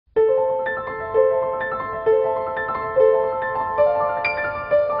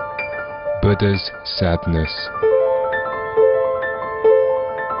Buddha's sadness.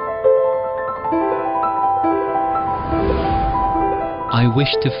 I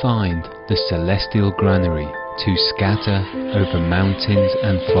wish to find the celestial granary to scatter over mountains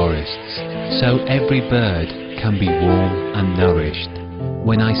and forests, so every bird can be warm and nourished.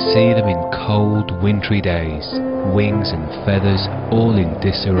 When I see them in cold, wintry days, wings and feathers all in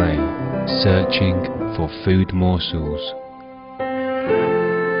disarray, searching for food morsels.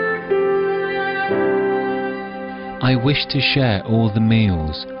 I wish to share all the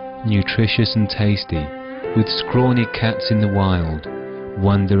meals, nutritious and tasty, with scrawny cats in the wild,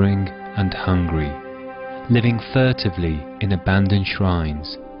 wandering and hungry, living furtively in abandoned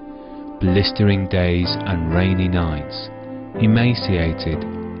shrines, blistering days and rainy nights, emaciated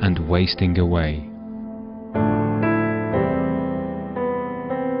and wasting away.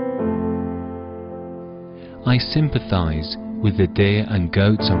 I sympathize with the deer and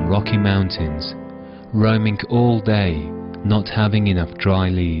goats on rocky mountains, roaming all day, not having enough dry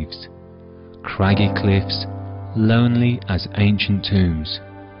leaves, craggy cliffs, lonely as ancient tombs.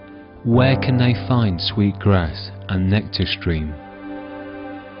 Where can they find sweet grass and nectar stream?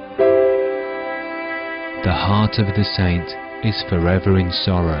 The heart of the saint is forever in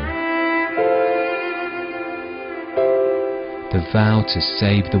sorrow. The vow to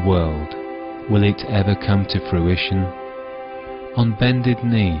save the world, will it ever come to fruition? On bended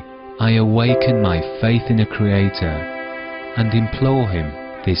knee, I awaken my faith in a Creator and implore Him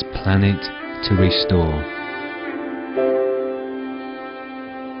this planet to restore.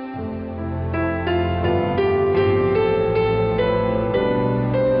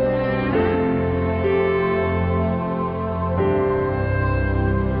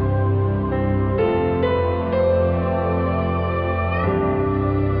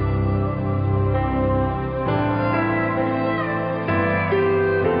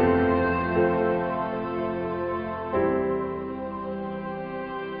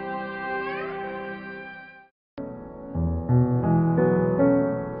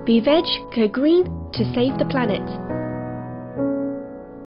 Be veg, go green to save the planet.